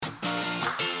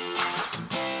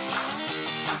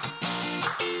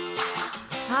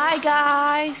Hi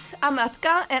guys, I'm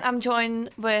Atka and I'm joined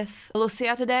with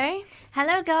Lucia today.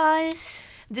 Hello guys.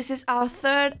 This is our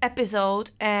third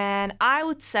episode and I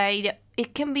would say that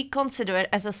it can be considered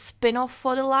as a spin-off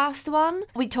for the last one.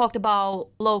 We talked about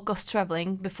low-cost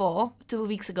traveling before, 2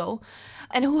 weeks ago.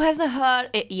 And who hasn't heard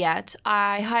it yet,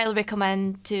 I highly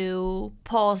recommend to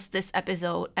pause this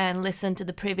episode and listen to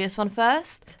the previous one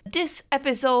first. This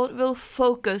episode will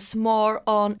focus more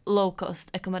on low-cost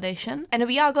accommodation. And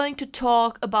we are going to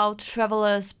talk about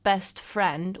travelers' best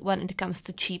friend when it comes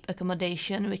to cheap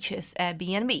accommodation, which is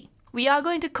Airbnb. We are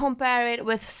going to compare it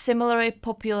with similarly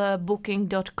popular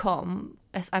Booking.com,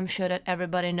 as I'm sure that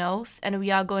everybody knows, and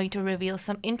we are going to reveal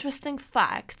some interesting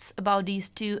facts about these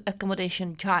two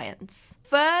accommodation giants.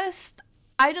 First,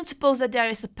 I don't suppose that there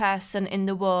is a person in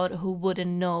the world who wouldn't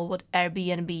know what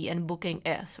Airbnb and Booking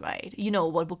is, right? You know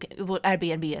what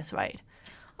Airbnb is, right?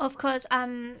 Of course,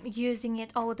 I'm using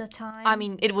it all the time. I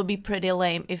mean, it would be pretty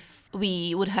lame if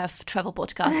we would have travel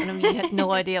podcast and we had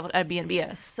no idea what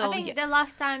Airbnb is. So I think the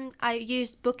last time I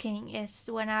used Booking is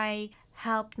when I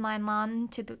helped my mom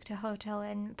to book the hotel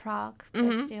in Prague.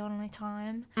 That's the only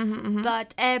time.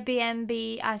 But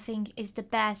Airbnb, I think, is the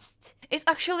best. It's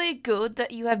actually good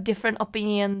that you have different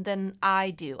opinion than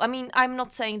I do. I mean, I'm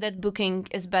not saying that Booking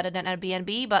is better than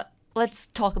Airbnb, but let's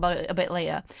talk about it a bit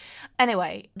later.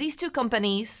 Anyway, these two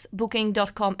companies,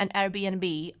 Booking.com and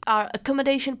Airbnb, are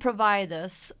accommodation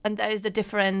providers, and there is the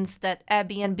difference that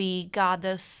Airbnb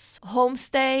gathers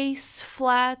homestays,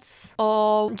 flats,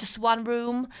 or just one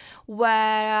room,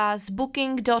 whereas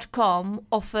Booking.com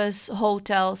offers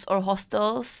hotels or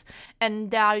hostels,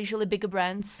 and they are usually bigger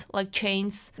brands, like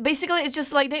chains. Basically, it's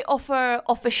just like they offer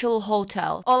official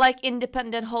hotel or like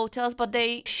independent hotels, but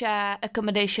they share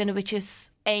accommodation which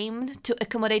is aimed to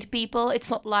accommodate people.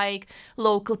 It's not like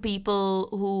local people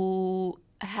who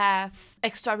have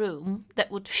extra room that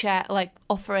would share, like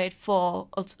offer it for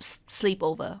a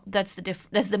sleepover. That's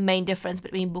the main difference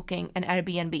between Booking and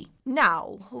Airbnb.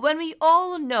 Now, when we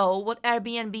all know what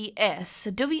Airbnb is,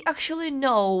 do we actually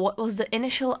know what was the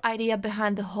initial idea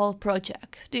behind the whole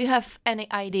project? Do you have any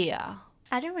idea?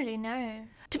 I don't really know.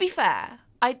 To be fair,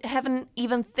 I haven't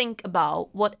even think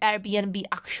about what Airbnb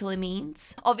actually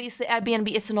means. Obviously,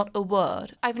 Airbnb is not a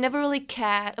word. I've never really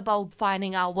cared about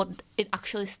finding out what it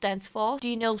actually stands for. Do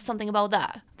you know something about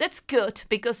that? That's good,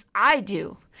 because I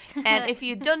do. And if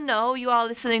you don't know, you are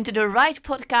listening to the right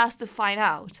podcast to find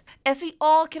out. As we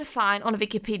all can find on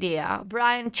Wikipedia,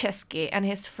 Brian Chesky and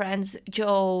his friends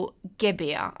Joe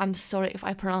Gebbia, I'm sorry if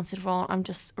I pronounce it wrong, I'm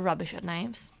just rubbish at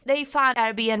names. They found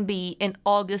Airbnb in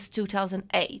August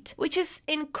 2008, which is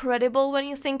incredible when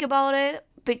you think about it,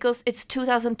 because it's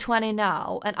 2020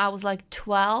 now, and I was like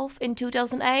 12 in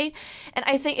 2008, and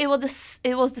I think it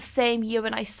was the same year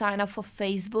when I signed up for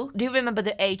Facebook. Do you remember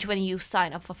the age when you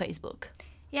signed up for Facebook?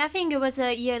 Yeah, I think it was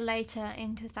a year later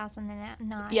in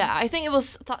 2009. Yeah, I think it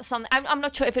was something. I'm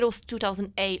not sure if it was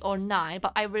 2008 or 9,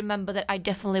 but I remember that I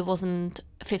definitely wasn't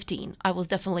 15. I was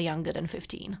definitely younger than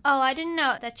 15. Oh, I didn't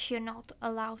know that you're not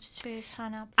allowed to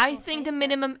sign up for I think the Facebook.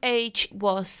 minimum age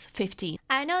was 15.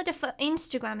 I know that for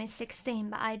Instagram is 16,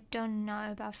 but I don't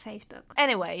know about Facebook.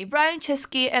 Anyway, Brian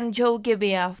Chesky and Joe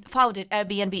Gebbia founded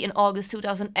Airbnb in August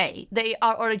 2008. They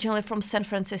are originally from San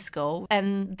Francisco,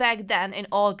 and back then in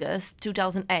August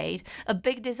 2008, a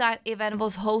big design event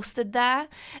was hosted there.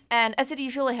 And as it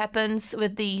usually happens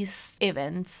with these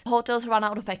events, hotels run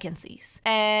out of vacancies.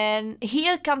 And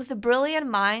here comes the brilliant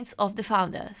minds of the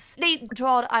founders. They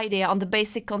draw the idea on the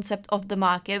basic concept of the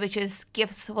market, which is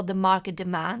gives what the market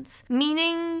demands,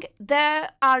 meaning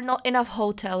there are not enough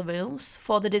hotel rooms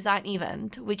for the design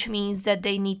event, which means that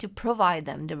they need to provide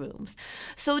them the rooms.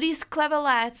 So these clever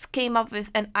lads came up with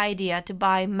an idea to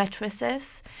buy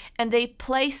mattresses, and they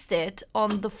placed it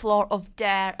on the floor of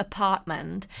their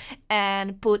apartment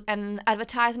and put an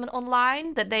advertisement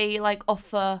online that they like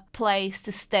offer place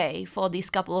to stay for these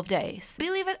couple of days.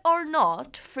 Believe it or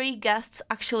not, free guests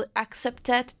actually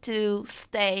accepted to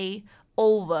stay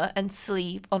over and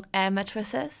sleep on air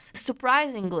mattresses.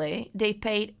 Surprisingly, they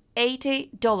paid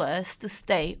 $80 to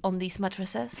stay on these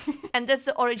mattresses. And that's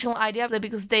the original idea,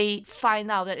 because they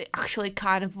find out that it actually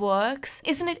kind of works.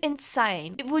 Isn't it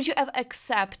insane? Would you ever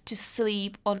accept to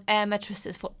sleep on air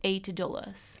mattresses for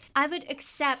 $80? I would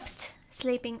accept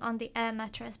sleeping on the air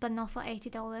mattress, but not for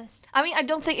 $80. I mean, I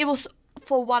don't think it was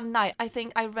for one night. I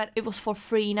think I read it was for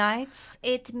 3 nights.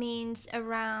 It means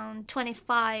around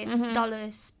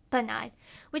 $25 per night,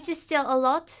 which is still a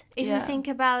lot if you think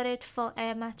about it for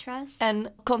a mattress. And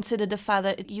consider the fact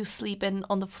that you sleep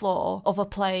on the floor of a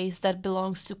place that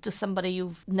belongs to somebody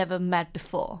you've never met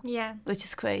before. Yeah. Which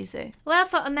is crazy. Well,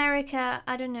 for America,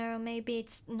 I don't know, maybe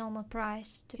it's normal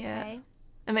price to pay.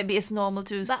 And maybe it's normal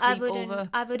to But sleep over.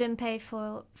 I wouldn't pay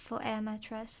for air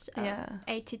mattress. Yeah.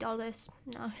 $80.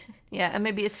 No. Yeah, and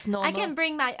maybe it's normal. I can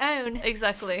bring my own.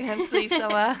 Exactly, and sleep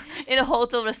somewhere in a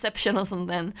hotel reception or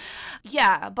something.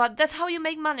 Yeah, but that's how you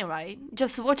make money, right?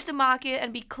 Just watch the market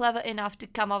and be clever enough to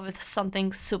come up with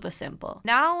something super simple.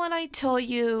 Now, when I told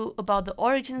you about the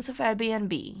origins of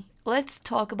Airbnb, let's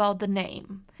talk about the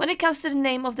name. When it comes to the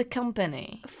name of the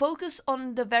company, focus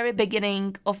on the very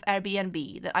beginning of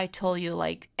Airbnb that I told you,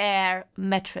 like air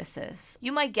mattresses.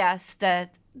 You might guess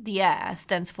that the air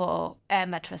stands for air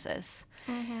mattresses.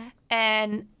 Mm-hmm.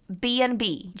 And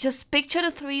B&B. Just picture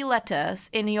the 3 letters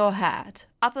in your head.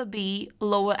 Upper B,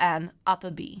 lower N,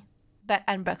 upper B. Bed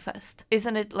and breakfast.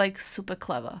 Isn't it like super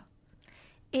clever?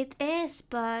 It is,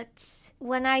 but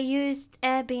when I used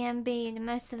Airbnb,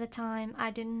 most of the time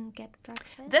I didn't get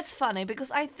breakfast. That's funny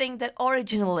because I think that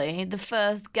originally the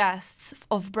first guests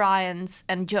of Brian's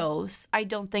and Joe's, I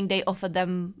don't think they offered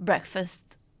them breakfast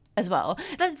as well.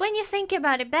 But when you think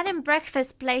about it, bed and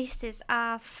breakfast places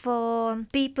are for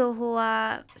people who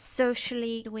are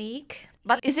socially weak.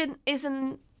 But isn't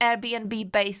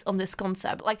Airbnb based on this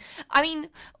concept? Like, I mean,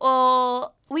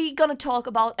 we're gonna talk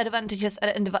about advantages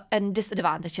and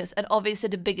disadvantages, and obviously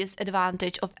the biggest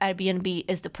advantage of Airbnb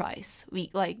is the price.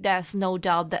 There's no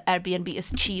doubt that Airbnb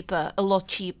is cheaper,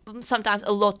 sometimes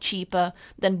a lot cheaper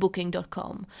than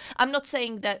Booking.com. I'm not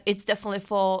saying that it's definitely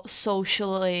for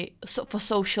social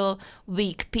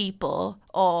weak people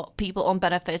or people on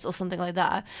benefits or something like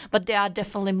that, but they are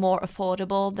definitely more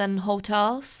affordable than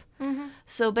hotels. Mm-hmm.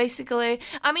 So basically,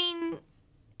 I mean,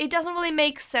 it doesn't really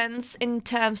make sense in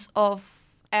terms of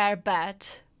air bed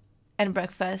and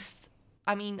breakfast.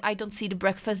 I mean, I don't see the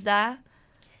breakfast there.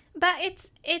 But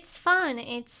it's fun.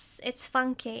 It's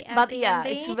funky. But yeah,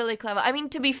 Airbnb. it's really clever. I mean,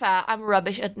 to be fair, I'm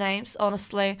rubbish at names,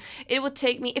 honestly. It would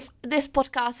take me, if this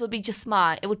podcast would be just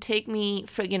mine, it would take me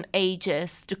friggin'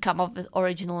 ages to come up with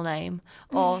original name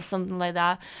or something like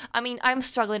that. I mean, I'm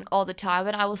struggling all the time.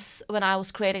 When I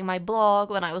was creating my blog,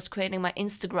 when I was creating my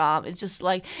Instagram, it's just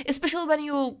like, especially when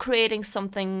you're creating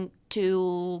something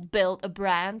to build a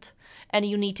brand and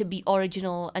you need to be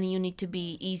original and you need to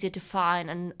be easy to find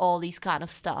and all these kind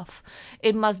of stuff.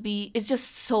 It's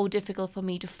just so difficult for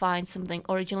me to find something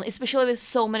original, especially with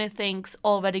so many things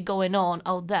already going on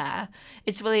out there.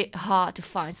 It's really hard to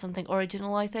find something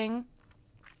original, I think.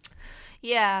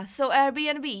 Yeah, so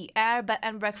Airbnb, air, bed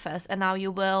and breakfast, and now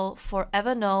you will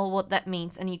forever know what that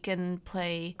means and you can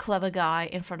play clever guy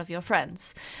in front of your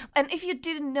friends. And if you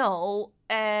didn't know,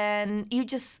 and you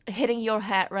just hitting your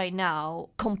head right now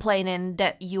complaining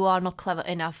that you are not clever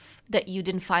enough, that you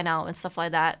didn't find out and stuff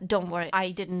like that, don't worry,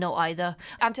 I didn't know either.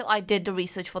 Until I did the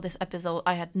research for this episode,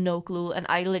 I had no clue and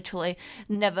I literally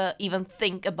never even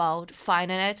think about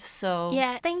finding it. So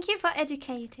yeah, thank you for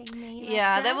educating me.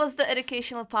 That was the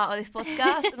educational part of this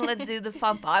podcast. And let's do the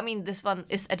fun part. I mean, this one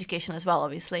is educational as well,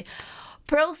 obviously.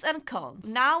 Pros and cons.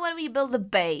 Now, when we build the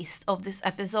base of this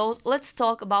episode, let's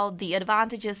talk about the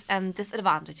advantages and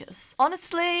disadvantages.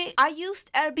 Honestly, I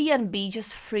used Airbnb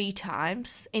just 3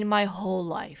 times in my whole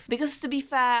life. Because to be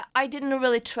fair, I didn't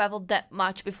really travel that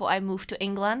much before I moved to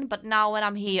England. But now when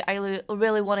I'm here, I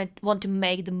really want to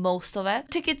make the most of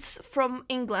it. Tickets from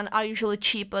England are usually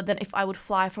cheaper than if I would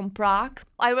fly from Prague.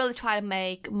 I really try to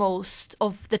make most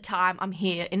of the time I'm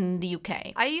here in the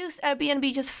UK. I used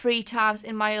Airbnb just 3 times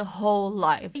in my whole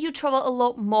life. You travel a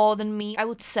lot more than me, I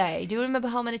would say. Do you remember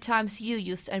how many times you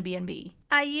used Airbnb?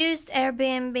 I used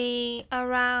Airbnb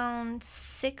around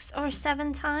 6 or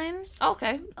 7 times.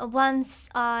 Okay. Once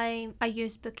I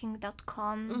used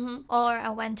Booking.com or I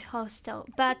went to hostel.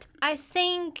 But I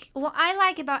think what I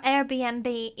like about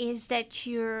Airbnb is that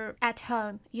you're at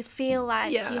home. You feel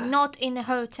like you're not in a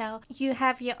hotel. You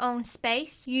have your own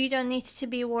space. You don't need to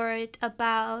be worried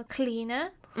about cleaner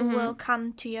who will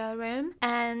come to your room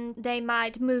and they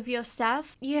might move your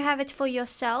stuff. You have it for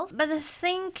yourself. But the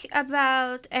thing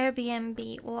about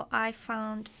Airbnb, what I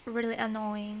found really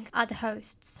annoying, are the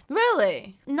hosts.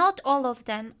 Really? Not all of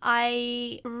them.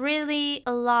 I really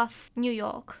love New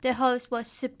York. The host was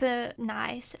super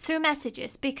nice through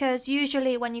messages, because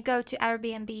usually when you go to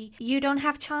Airbnb, you don't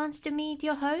have chance to meet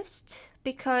your host,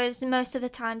 because most of the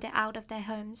time they're out of their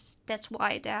homes. That's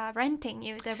why they are renting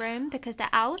you the room, because they're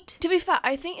out. To be fair,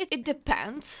 I think it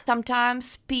depends.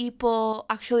 Sometimes people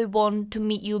actually want to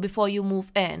meet you before you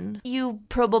move in. You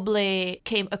probably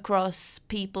came across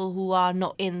people who are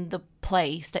not in the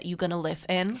place that you're gonna live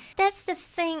in. That's the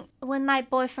thing. When my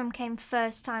boyfriend came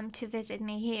first time to visit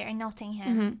me here in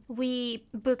Nottingham, we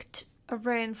booked a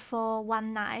room for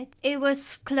one night. It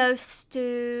was close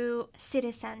to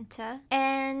city center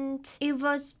and it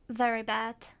was very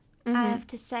bad. I have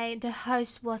to say the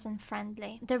host wasn't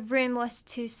friendly. The room was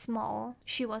too small.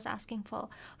 She was asking for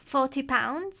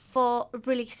 £40 for a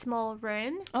really small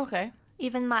room. Okay.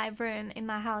 Even my room in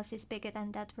my house is bigger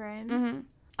than that room. Mm-hmm.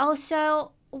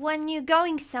 Also, when you're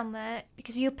going somewhere,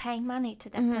 because you're paying money to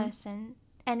that person,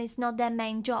 and it's not their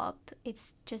main job,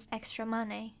 it's just extra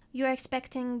money, you're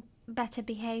expecting better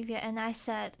behavior, and I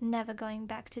said never going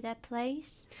back to that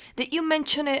place. Did you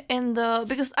mention it in the,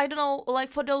 because I don't know,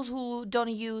 like for those who don't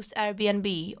use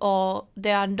Airbnb or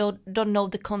don't know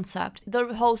the concept,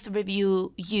 the host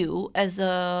review you as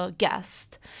a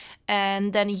guest,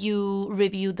 and then you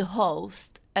review the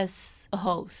host as a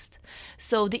host.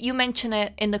 So did you mention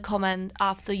it in the comment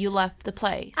after you left the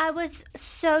place? I was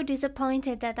so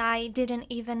disappointed that I didn't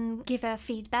even give her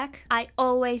feedback. I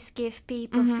always give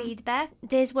people feedback.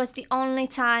 This was the only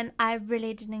time I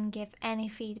really didn't give any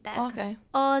feedback. Okay.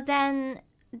 Or then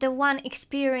the one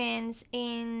experience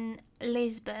in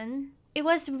Lisbon. It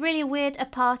was a really weird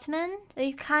apartment.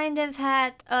 You kind of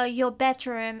had your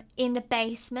bedroom in the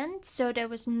basement, so there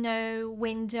was no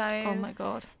window. Oh my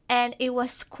god. And it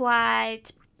was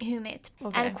quite humid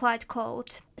and quite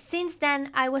cold. Since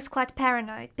then, I was quite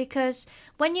paranoid because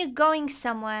when you're going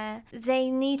somewhere, they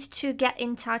need to get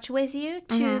in touch with you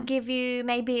to give you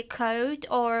maybe a code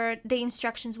or the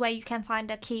instructions where you can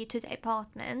find a key to the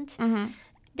apartment.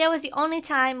 That was the only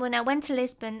time when I went to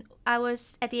Lisbon, I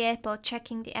was at the airport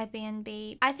checking the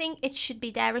Airbnb. I think it should be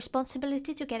their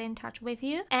responsibility to get in touch with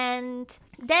you. And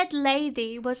that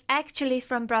lady was actually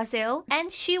from Brazil,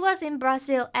 and she was in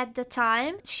Brazil at the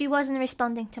time. She wasn't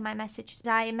responding to my messages.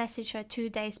 I messaged her 2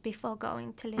 days before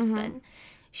going to Lisbon.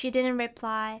 She didn't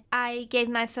reply. I gave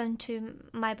my phone to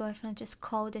my boyfriend, just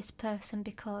call this person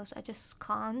because I just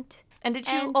can't. And did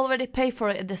you already pay for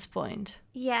it at this point?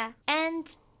 Yeah.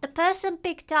 And the person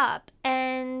picked up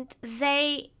and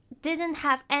they didn't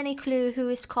have any clue who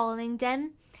is calling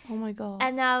them. Oh my god.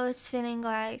 And I was feeling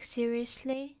like,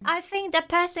 seriously? I think the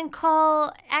person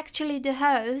called actually the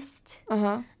host.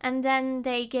 And then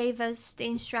they gave us the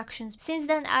instructions. Since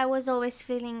then, I was always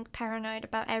feeling paranoid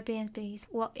about Airbnbs.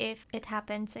 What if it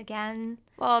happens again?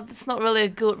 Well, that's not really a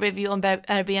good review on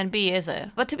Airbnb, is it?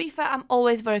 But to be fair, I'm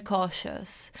always very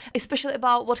cautious, especially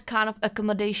about what kind of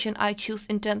accommodation I choose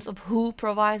in terms of who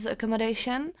provides the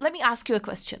accommodation. Let me ask you a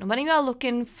question. When you are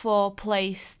looking for a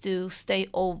place to stay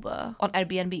over on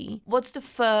Airbnb, what's the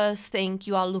first thing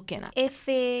you are looking at? If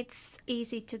it's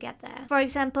easy to get there. For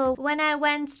example, when I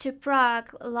went to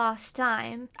Prague last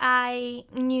time, I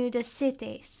knew the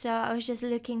city, so I was just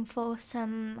looking for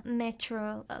some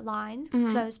metro line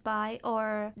close by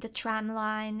or the tram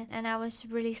line, and I was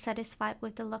really satisfied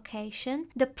with the location.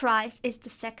 The price is the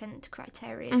second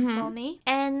criterion for me,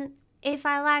 and if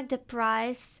I like the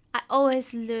price, I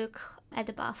always look at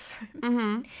the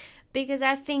bathroom. Because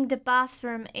I think the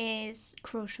bathroom is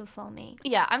crucial for me.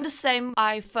 Yeah, I'm the same.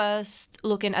 I first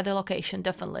look in at the location,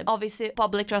 definitely. Obviously,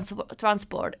 public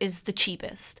transport is the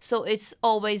cheapest. So it's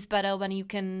always better when you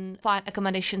can find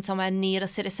accommodation somewhere near a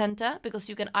city center because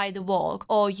you can either walk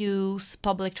or use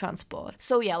public transport.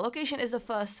 So yeah, location is the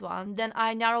first one. Then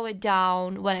I narrow it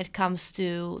down when it comes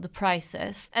to the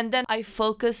prices. And then I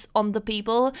focus on the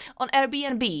people. On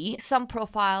Airbnb, some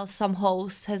profiles, some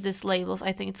hosts has these labels.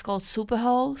 I think it's called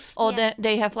Superhost. Or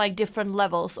they have like different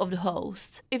levels of the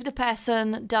hosts. If the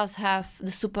person does have the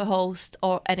Superhost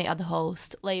or any other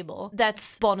host label,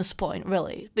 that's bonus point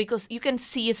really, because you can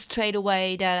see it straight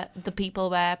away that the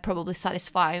people were probably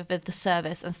satisfied with the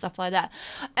service and stuff like that.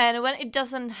 And when it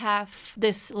doesn't have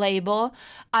this label,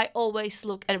 I always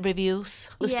look at reviews,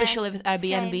 especially with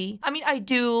Airbnb. Same. I mean, I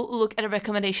do look at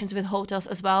recommendations with hotels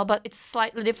as well, but it's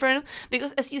slightly different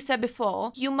because, as you said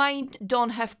before, you might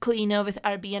don't have cleaner with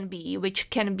Airbnb,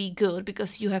 which can be good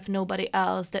because you have nobody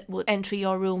else that would enter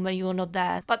your room when you're not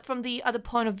there. But from the other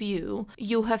point of view,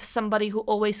 you have somebody who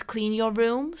always clean your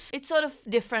rooms. It's sort of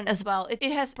different as well.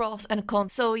 It has pros and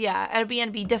cons. So yeah,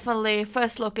 Airbnb definitely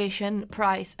first location,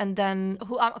 price, and then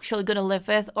who I'm actually gonna live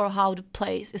with or how the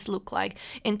place is look like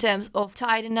in terms of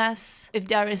tidiness, if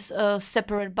there is a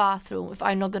separate bathroom, if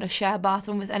I'm not gonna share a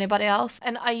bathroom with anybody else.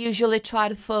 And I usually try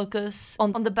to focus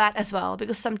on the bed as well,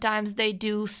 because sometimes they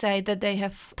do say that they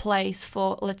have place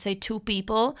for, let's say, 2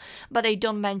 people, but they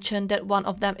don't mention that one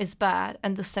of them is bed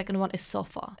and the second one is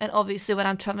sofa. And obviously when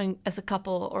I'm traveling as a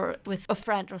couple or with a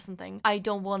friend or something, I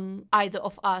don't want either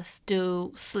of us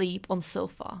to sleep on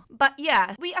sofa. But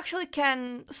yeah, we actually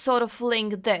can sort of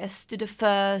link this to the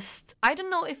first, I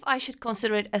don't know if I should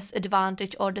consider it as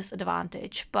advantage or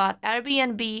disadvantage, but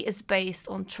Airbnb is based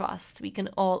on trust. We can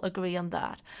all agree on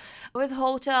that. With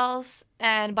hotels,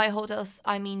 and by hotels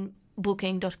I mean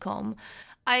booking.com,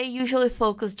 I usually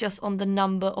focus just on the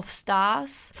number of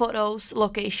stars, photos,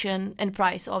 location, and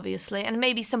price, obviously, and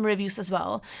maybe some reviews as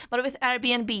well. But with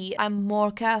Airbnb, I'm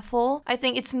more careful. I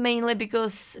think it's mainly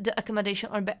because the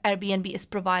accommodation on Airbnb is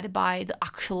provided by the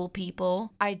actual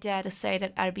people. I dare to say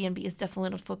that Airbnb is definitely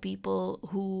not for people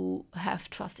who have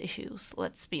trust issues,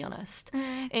 let's be honest.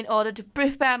 In order to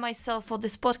prepare myself for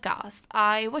this podcast,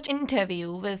 I watched an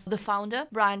interview with the founder,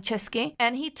 Brian Chesky,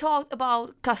 and he talked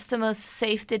about customer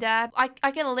safety there. I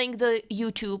can link the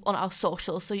YouTube on our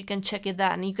socials so you can check it there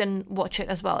and you can watch it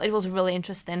as well. It was really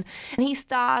interesting. And he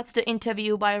starts the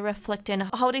interview by reflecting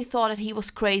how they thought that he was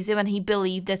crazy when he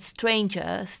believed that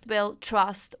strangers will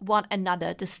trust one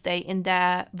another to stay in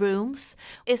their rooms.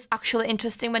 It's actually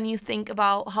interesting when you think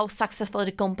about how successful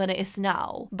the company is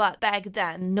now. But back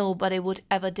then, nobody would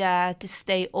ever dare to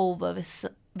stay over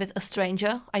with a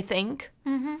stranger, I think.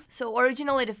 So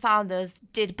originally the founders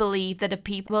did believe that the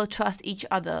people will trust each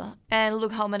other, and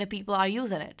look how many people are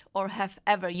using it or have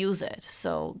ever used it.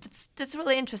 So that's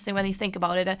really interesting when you think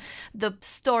about it. The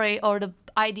story or the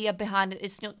idea behind it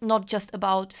is not just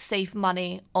about save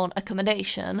money on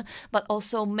accommodation, but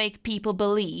also make people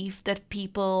believe that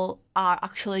people are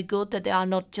actually good, that they are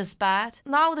not just bad.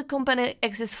 Now the company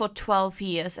exists for 12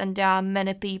 years and there are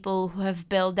many people who have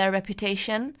built their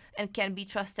reputation and can be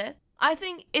trusted. I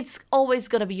think it's always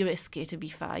gonna be risky, to be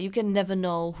fair. You can never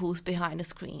know who's behind the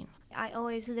screen. I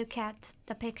always look at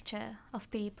the picture of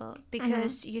people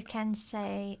because you can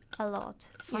say a lot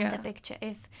from the picture.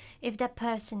 If the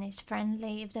person is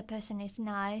friendly, if the person is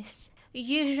nice.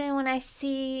 Usually when I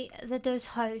see that those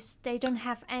hosts, they don't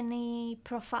have any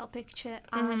profile picture,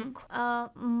 I'm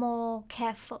more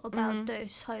careful about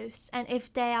those hosts. And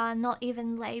if they are not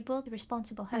even labeled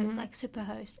responsible hosts, like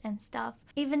Superhost and stuff,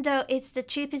 even though it's the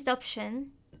cheapest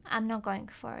option, I'm not going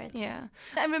for it. Yeah.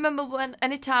 I remember when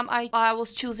anytime I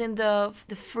was choosing the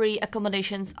free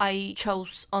accommodations I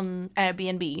chose on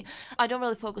Airbnb, I don't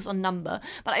really focus on number,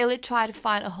 but I really try to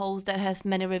find a host that has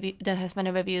many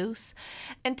reviews.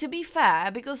 And to be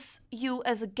fair, because you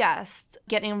as a guest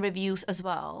getting reviews as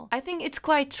well, I think it's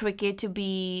quite tricky to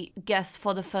be guest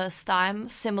for the first time,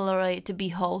 similarly to be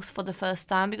host for the first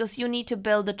time, because you need to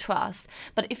build the trust.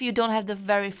 But if you don't have the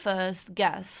very first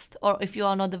guest, or if you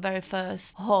are not the very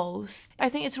first host, I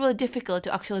think it's really difficult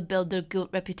to actually build a good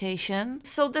reputation.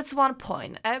 So that's one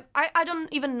point. I don't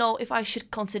even know if I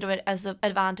should consider it as an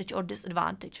advantage or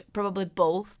disadvantage. Probably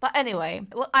both. But anyway,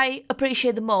 what I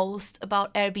appreciate the most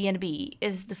about Airbnb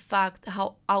is the fact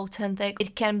how authentic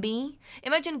it can be.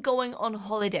 Imagine going on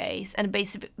holidays and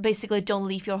basically don't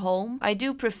leave your home. I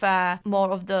do prefer more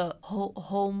of the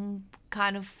home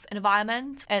kind of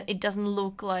environment, and it doesn't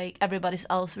look like everybody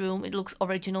else's room. It looks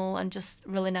original and just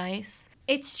really nice.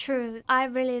 It's true. I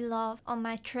really love on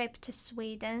my trip to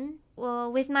Sweden.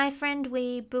 Well, with my friend,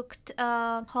 we booked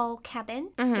a whole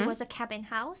cabin. It was a cabin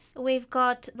house. We've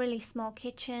got really small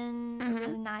kitchen, a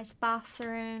really nice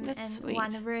bathroom, That's and sweet.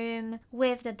 one room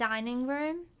with the dining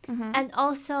room. And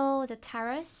also the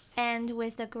terrace and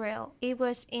with the grill. It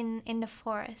was in the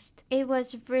forest. It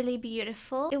was really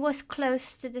beautiful. It was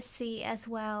close to the sea as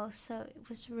well, so it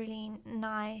was really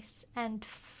nice and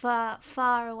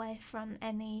far away from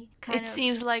any kind of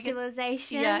seems like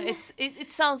civilization.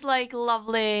 It sounds like a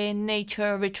lovely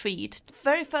nature retreat. The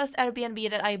very first Airbnb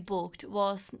that I booked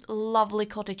was a lovely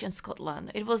cottage in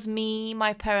Scotland. It was me,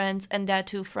 my parents, and their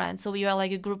two friends. So we were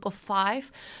like a group of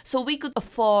 5. So we could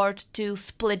afford to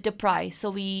split the price.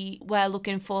 So we were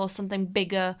looking for something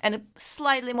bigger and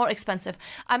slightly more expensive.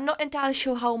 I'm not entirely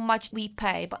sure how much we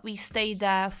pay, but we stayed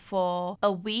there for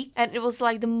a week and it was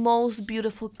like the most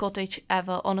beautiful cottage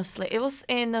ever, honestly. It was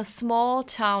in a small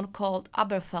town called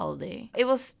Aberfeldy. It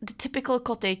was the typical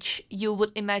cottage you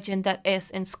would imagine that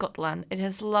is in Scotland. It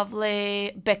has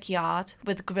lovely backyard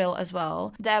with grill as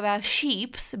well. There were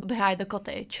sheep behind the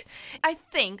cottage. I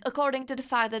think, according to the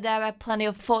fact that there were plenty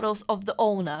of photos of the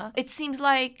owner, it seems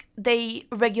like they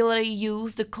regularly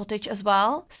use the cottage as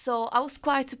well. So I was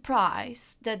quite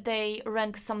surprised that they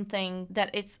rent something that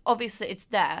it's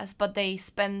theirs, but they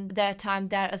spend their time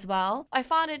there as well. I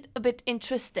found it a bit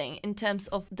interesting in terms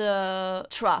of the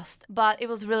trust, but it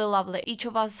was really lovely. Each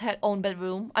of us had own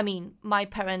bedroom. I mean, my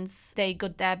parents, they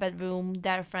got their bedroom,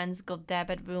 their friends got their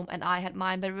bedroom, and I had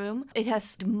my bedroom. It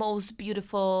has the most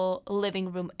beautiful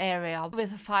living room area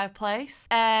with a fireplace,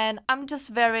 and I'm just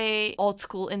very old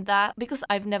school in that because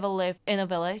I've never lived in a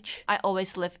village. I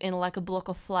always live in like a block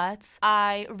of flats.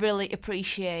 I really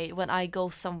appreciate when I go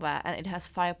somewhere and it has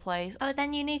fireplace. Oh,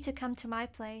 then you need to come to my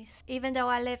place. Even though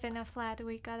I live in a flat,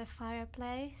 we got a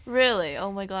fireplace. Really?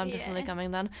 Oh my god, I'm definitely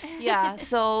coming then. Yeah,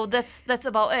 so that's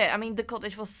about it. I mean, the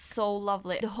cottage was so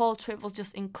lovely. The whole trip was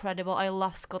just incredible. I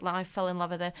love Scotland. I fell in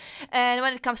love with it. And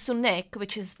when it comes to Nick,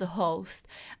 which is the host,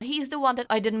 he's the one that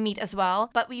I didn't meet as well,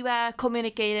 but we were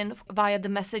communicating via the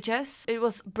messages. It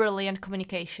was brilliant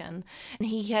communication. And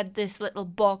he had this little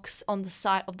box on the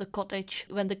side of the cottage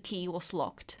when the key was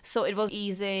locked. So it was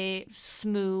easy,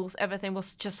 smooth, everything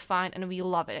was just fine, and we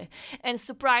love it. And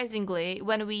surprisingly,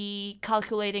 when we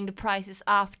calculating the prices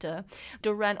after,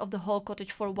 the rent of the whole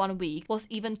cottage for 1 week was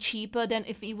even cheaper than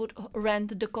if we would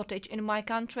rent the cottage in my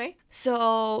country.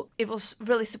 So it was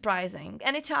really surprising.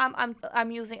 Anytime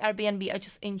I'm using Airbnb, I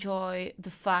just enjoy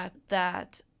the fact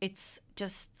that it's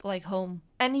just like home.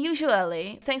 And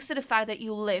usually, thanks to the fact that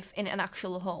you live in an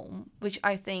actual home, which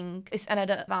I think is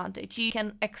another advantage, you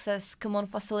can access common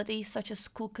facilities such as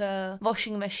cooker,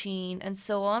 washing machine, and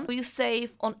so on. You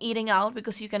save on eating out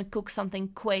because you can cook something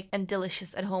quick and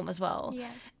delicious at home as well. Yeah.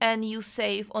 And you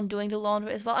save on doing the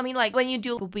laundry as well. I mean, like when you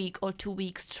do a week or 2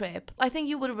 weeks trip, I think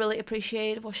you would really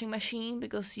appreciate washing machine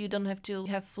because you don't have to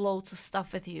have loads of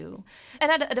stuff with you.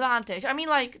 Another advantage, I mean,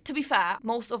 like, to be fair,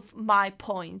 most of my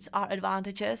points are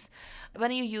advantages.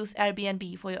 When you use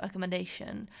Airbnb for your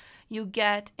accommodation, you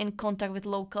get in contact with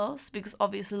locals because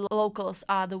obviously locals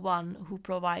are the one who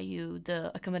provide you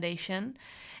the accommodation.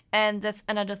 And that's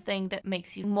another thing that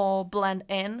makes you more blend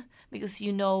in because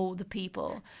you know the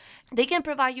people. They can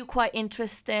provide you quite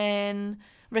interesting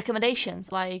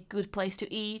recommendations, like good place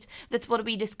to eat. That's what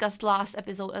we discussed last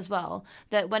episode as well,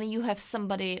 that when you have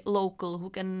somebody local who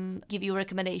can give you a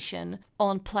recommendation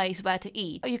on place where to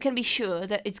eat, you can be sure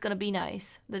that it's gonna be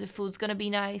nice, that the food's gonna be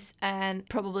nice and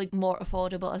probably more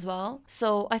affordable as well.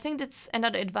 So I think that's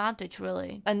another advantage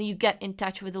really, and you get in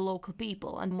touch with the local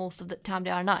people and most of the time they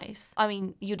are nice. I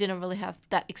mean, you didn't really have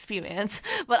that experience,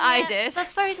 but Yeah, I did. But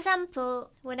for example,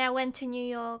 when I went to New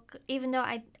York, even though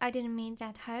I didn't meet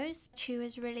that host, she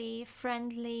was really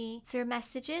friendly through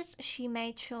messages. She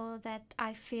made sure that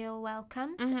I feel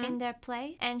welcomed in their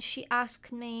place, and she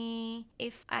asked me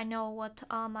if I know what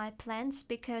are my plans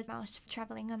because I was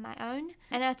traveling on my own,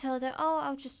 and I told her, oh,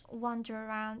 I'll just wander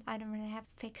around. I don't really have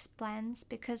fixed plans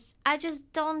because I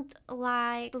just don't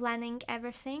like planning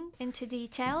everything into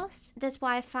details. That's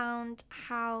why I found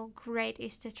how great it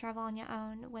is to travel on your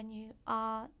own when you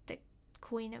are the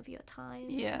queen of your time.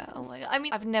 Yeah, oh my god. I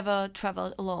mean, I've never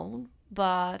traveled alone,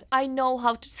 but I know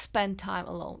how to spend time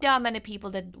alone. There are many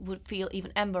people that would feel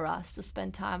even embarrassed to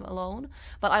spend time alone,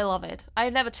 but I love it.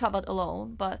 I've never traveled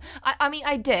alone, but I mean,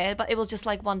 I did, but it was just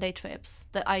like 1-day trips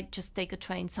that I just take a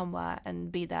train somewhere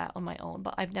and be there on my own,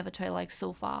 but I've never traveled like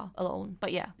so far alone.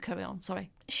 But yeah, carry on,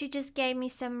 sorry. She just gave me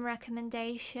some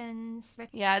recommendations.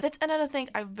 Yeah, that's another thing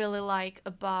I really like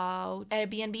about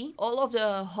Airbnb. All of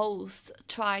the hosts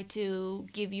try to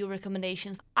give you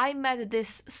recommendations. I met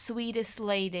this Swedish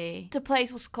lady. The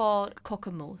place was called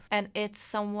Cockermouth, and it's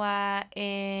somewhere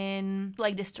in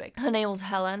Lake District. Her name was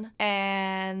Helen,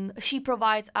 and she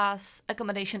provides us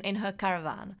accommodation in her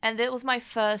caravan. And it was my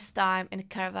first time in a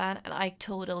caravan, and I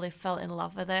totally fell in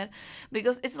love with it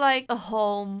because it's like a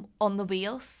home on the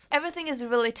wheels. Everything is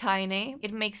really tiny.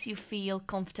 It makes you feel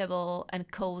comfortable and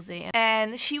cozy.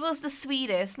 And she was the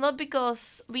sweetest, not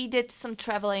because we did some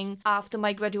traveling after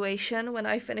my graduation when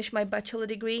I finished my bachelor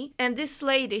degree. And this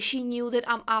lady, she knew that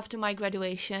I'm after my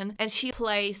graduation, and she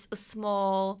placed a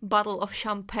small bottle of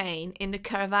champagne in the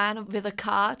caravan with a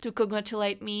card to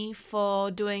congratulate me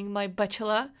for doing my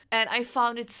bachelor. And I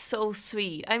found it so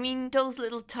sweet. I mean, those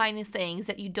little tiny things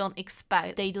that you don't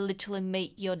expect, they literally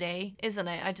make your day, isn't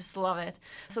it? I just love it.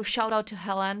 So shout out to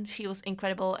Helen. She was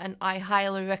incredible, and I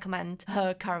highly recommend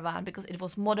her caravan because it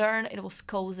was modern, it was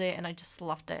cozy, and I just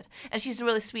loved it. And she's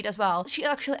really sweet as well. She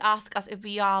actually asked us if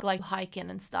we are like hiking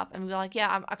and stuff, and we were like,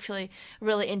 yeah, I'm actually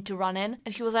really into running.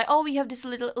 And she was like, oh, we have this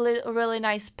little really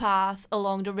nice path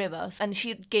along the rivers, and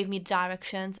she gave me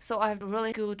directions. So I have a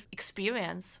really good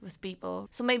experience with people.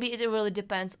 So maybe it really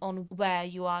depends on where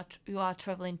you are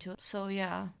traveling to. So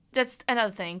yeah. That's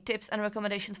another thing, tips and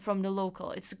recommendations from the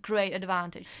local. It's a great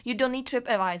advantage. You don't need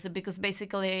TripAdvisor because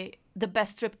basically the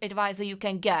best trip advisor you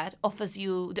can get offers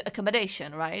you the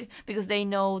accommodation, right? Because they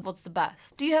know what's the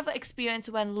best. Do you have an experience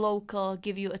when local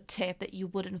give you a tip that you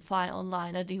wouldn't find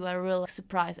online, or do you are really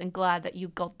surprised and glad that you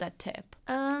got that tip?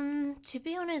 To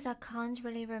be honest, I can't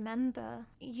really remember.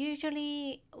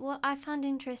 Usually, what I found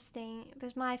interesting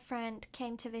was my friend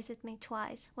came to visit me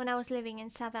twice when I was living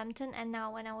in Southampton and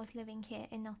now when I was living here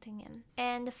in Nottingham.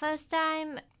 And the first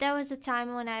time, there was a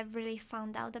time when I really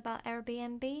found out about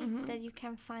Airbnb, that you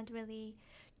can find really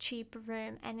cheap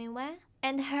room anywhere.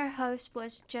 And her host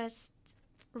was just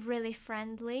really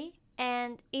friendly.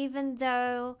 And even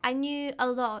though I knew a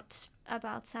lot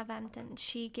about Southampton,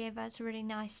 she gave us really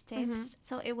nice tips.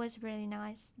 So it was really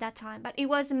nice that time. But it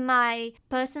wasn't my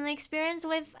personal experience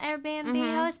with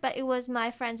Airbnb host, but it was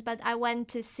my friends. But I went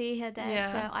to see her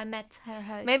there, so I met her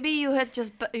host. Maybe you had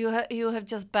just you have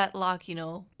just bad luck, you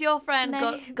know. Your friend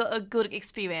got a good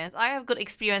experience. I have good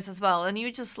experience as well, and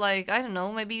you just like, I don't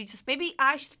know. Maybe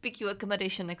I should pick you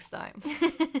accommodation next time.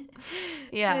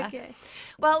 Yeah. Okay.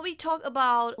 Well, we talked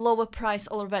about lower price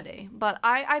already, but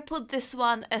I put this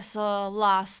one as a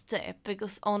last tip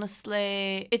because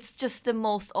honestly, it's just the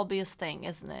most obvious thing,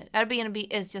 isn't it?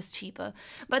 Airbnb is just cheaper.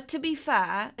 But to be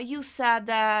fair, you said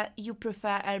that you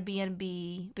prefer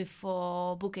Airbnb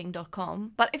before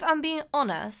Booking.com. But if I'm being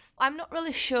honest, I'm not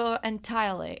really sure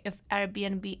entirely if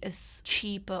Airbnb is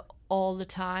cheaper all the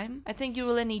time. I think you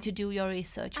really need to do your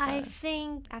research first. I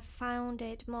think I found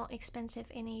it more expensive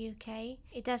in the UK.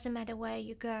 It doesn't matter where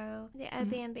you go. The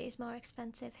Airbnb is more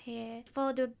expensive here.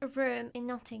 For the room in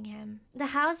Nottingham, the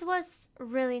house was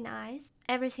really nice.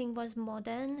 Everything was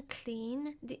modern,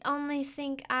 clean. The only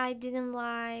thing I didn't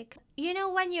like, you know,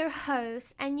 when you're host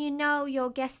and you know your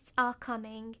guests are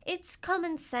coming, it's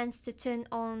common sense to turn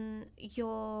on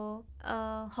your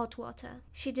hot water.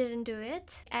 She didn't do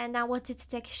it, and I wanted to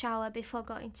take a shower before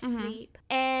going to sleep,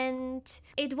 and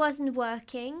it wasn't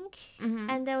working.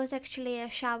 And there was actually a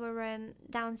shower room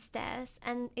downstairs,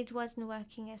 and it wasn't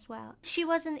working as well. She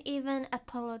wasn't even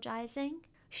apologizing.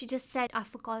 She just said, I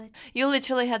forgot it. You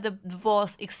literally had the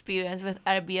worst experience with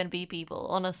Airbnb people,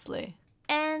 honestly.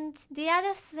 And the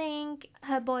other thing,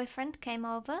 her boyfriend came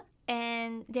over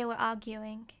and they were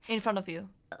arguing. In front of you?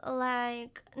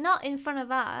 Like, not in front of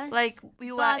us. Like,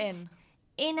 you were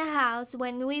in a house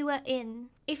when we were in.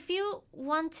 If you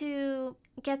want to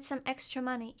get some extra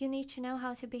money, you need to know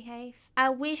how to behave. I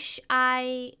wish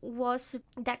I was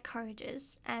that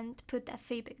courageous and put that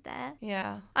feedback there.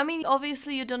 Yeah. I mean,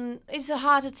 obviously you don't, it's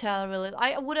hard to tell really.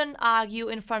 I wouldn't argue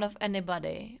in front of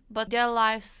anybody, but their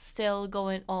life's still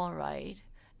going on, right?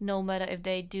 No matter if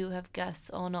they do have guests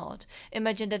or not.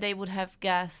 Imagine that they would have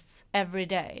guests every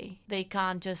day. They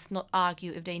can't just not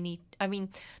argue if they need. I mean,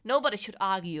 nobody should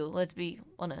argue, let's be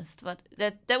honest, but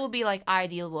that would be like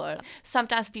ideal world.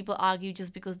 Sometimes people argue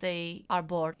just because they are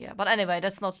bored. Yeah, but anyway,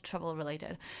 that's not travel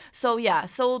related. So yeah,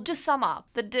 so just sum up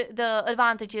the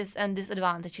advantages and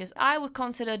disadvantages. I would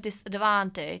consider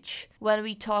disadvantage when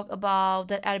we talk about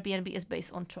that Airbnb is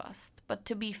based on trust. But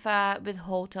to be fair, with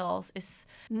hotels, it's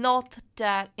not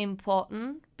that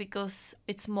important because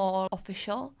it's more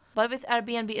official. But with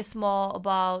Airbnb, it's more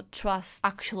about trust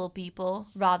actual people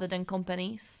rather than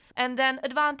companies. And then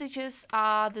advantages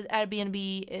are that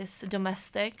Airbnb is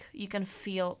domestic. You can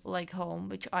feel like home,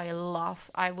 which I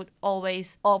love. I would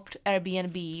always opt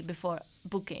Airbnb before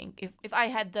booking if I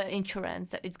had the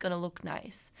insurance that it's gonna look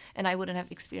nice and I wouldn't have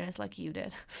experience like you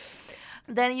did.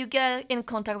 Then you get in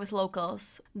contact with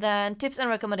locals. Then tips and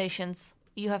recommendations.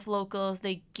 You have locals,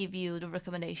 they give you the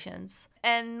recommendations.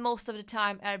 And most of the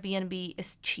time, Airbnb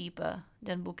is cheaper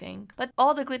than Booking. But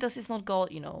all the glitters is not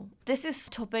gold, you know. This is a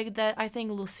topic that I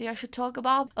think Lucia should talk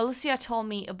about. Lucia told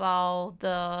me about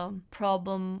the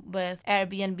problem with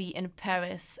Airbnb in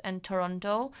Paris and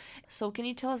Toronto. So can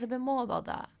you tell us a bit more about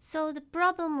that? So the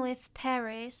problem with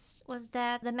Paris was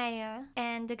that the mayor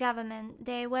and the government,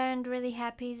 they weren't really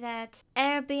happy that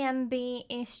Airbnb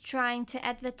is trying to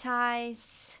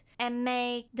advertise and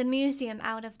make the museum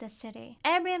out of the city.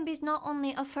 Airbnb is not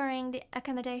only offering the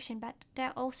accommodation, but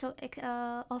they're also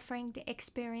offering the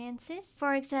experiences.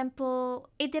 For example,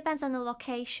 it depends on the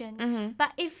location.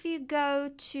 But if you go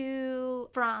to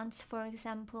France, for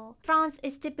example, France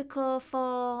is typical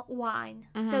for wine.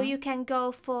 So you can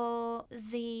go for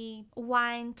the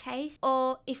wine taste.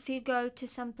 Or if you go to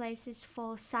some places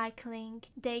for cycling,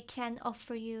 they can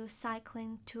offer you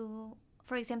cycling to.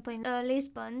 For example, in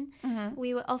Lisbon,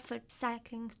 we were offered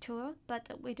cycling tour,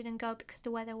 but we didn't go because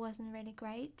the weather wasn't really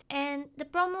great. And the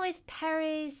problem with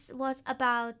Paris was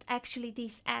about actually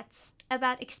these ads,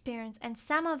 about experience. And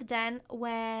some of them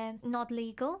were not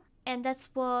legal. And that's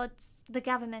what the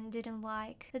government didn't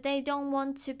like. That they don't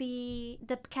want to be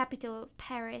the capital of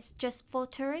Paris just for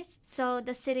tourists. So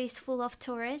the city is full of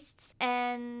tourists.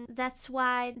 And that's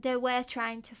why they were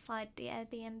trying to fight the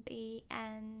Airbnb.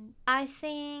 And I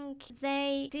think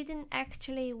they didn't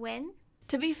actually win.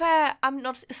 To be fair, I'm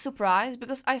not surprised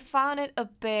because I found it a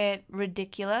bit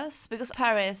ridiculous because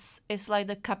Paris is like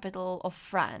the capital of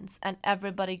France and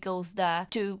everybody goes there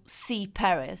to see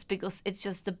Paris because it's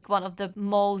just one of the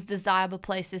most desirable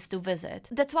places to visit.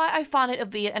 That's why I found it a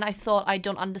bit and I thought I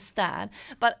don't understand.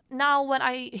 But now when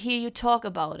I hear you talk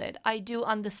about it, I do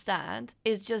understand.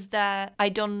 It's just that I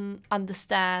don't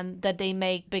understand that they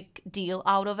make big deal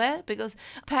out of it because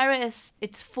Paris,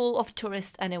 it's full of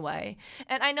tourists anyway.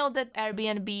 And I know that Airbnb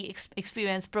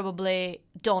experience probably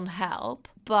don't help,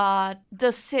 but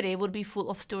the city would be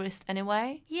full of tourists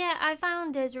anyway. Yeah, I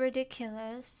found it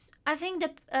ridiculous. I think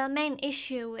the main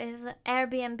issue with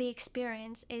Airbnb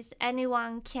experience is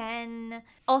anyone can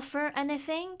offer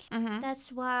anything.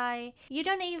 That's why you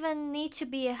don't even need to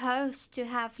be a host to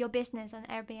have your business on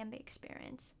Airbnb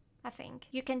experience. I think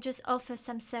you can just offer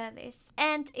some service.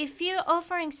 And if you're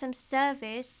offering some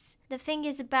service, the thing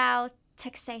is about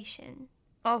taxation.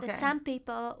 Okay. That some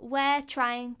people were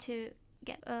trying to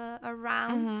get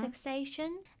around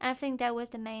taxation. And I think that was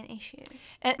the main issue.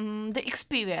 And the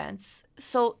experience.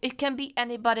 So it can be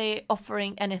anybody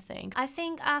offering anything. I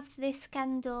think after this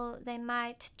scandal, they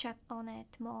might check on it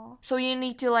more. So you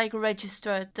need to like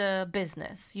register the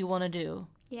business you want to do.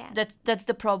 Yeah. That's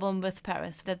the problem with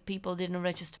Paris, that people didn't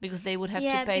register because they would have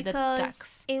to pay the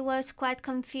tax. It was quite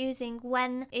confusing.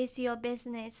 When is your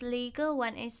business legal,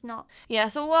 when it's not? Yeah,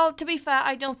 so well, to be fair,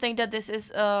 I don't think that this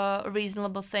is a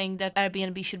reasonable thing that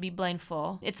Airbnb should be blamed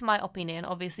for. It's my opinion.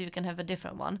 Obviously, you can have a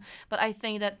different one. But I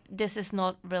think that this is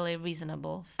not really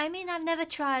reasonable. I mean, I've never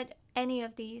tried any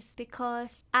of these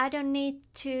because I don't need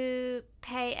to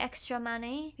pay extra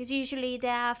money because usually they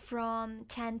are from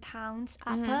 £10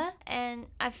 upper, and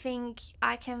I think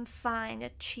I can find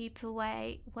a cheaper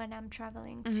way when I'm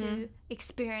traveling to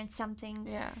experience something.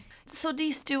 Yeah. So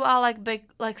these two are like big,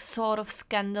 like sort of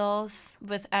scandals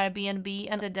with Airbnb,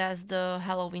 and there's the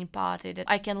Halloween party that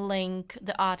I can link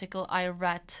the article I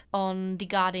read on The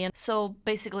Guardian. So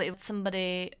basically, if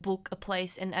somebody book a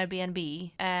place in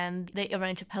Airbnb and they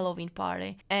arrange a Halloween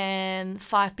party and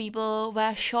 5 people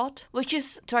were shot, which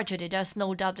is tragedy. There's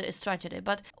no doubt that it's tragedy.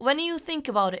 But when you think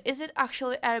about it, is it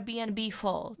actually Airbnb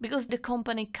fault? Because the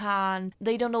company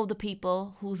they don't know the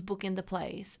people who's booking the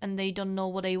place and they don't know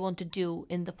what they want to do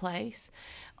in the place.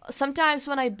 Sometimes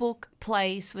when I book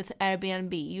place with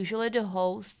Airbnb, usually the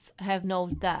hosts have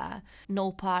note there,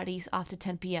 no parties after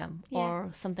 10 p.m. or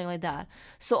something like that.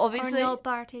 So obviously, or no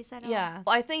parties at all. Yeah,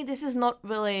 I think this is not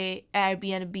really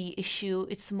Airbnb issue.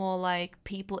 It's more like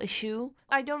people issue.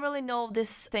 I don't really know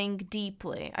this thing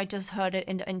deeply. I just heard it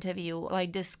in the interview.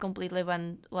 Like this completely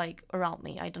went like around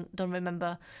me. I don't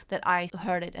remember that I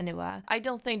heard it anywhere. I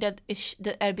don't think that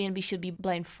that Airbnb should be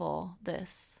blamed for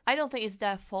this. I don't think it's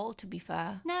their fault, to be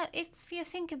fair. No, if you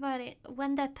think about it,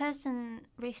 when that person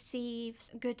receives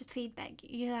good feedback,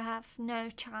 you have no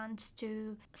chance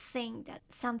to think that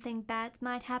something bad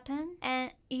might happen.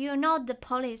 And you're not the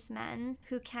policeman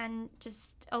who can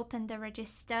just open the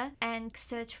register and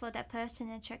search for that person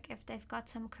and check if they've got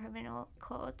some criminal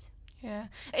code. Yeah,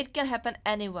 it can happen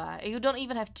anywhere. You don't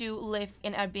even have to live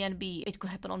in Airbnb. It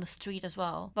could happen on the street as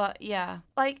well. But yeah,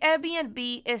 like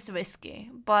Airbnb is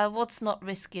risky, but what's not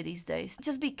risky these days?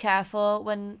 Just be careful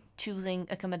when choosing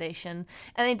accommodation.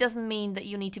 And it doesn't mean that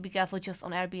you need to be careful just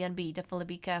on Airbnb. Definitely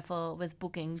be careful with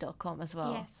booking.com as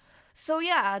well. Yes. So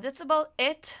yeah, that's about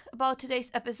it about today's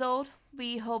episode.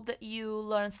 We hope that you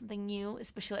learned something new,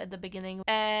 especially at the beginning.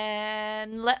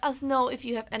 And let us know if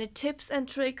you have any tips and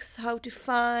tricks how to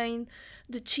find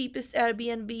the cheapest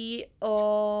Airbnb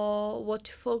or what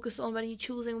to focus on when you're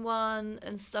choosing one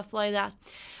and stuff like that.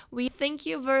 We thank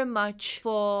you very much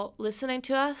for listening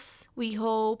to us. We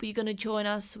hope you're going to join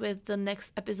us with the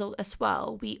next episode as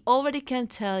well. We already can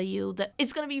tell you that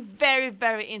it's going to be very,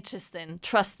 very interesting.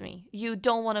 Trust me, you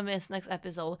don't want to miss next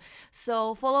episode.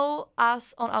 So follow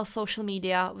us on our social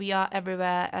media. We are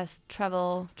everywhere as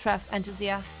Travel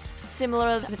Enthusiasts.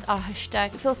 Similar with our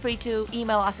hashtag. Feel free to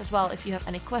email us as well if you have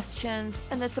any questions.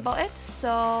 And that's about it.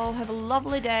 So have a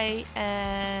lovely day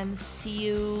and see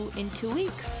you in 2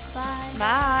 weeks. Bye.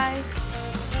 Bye.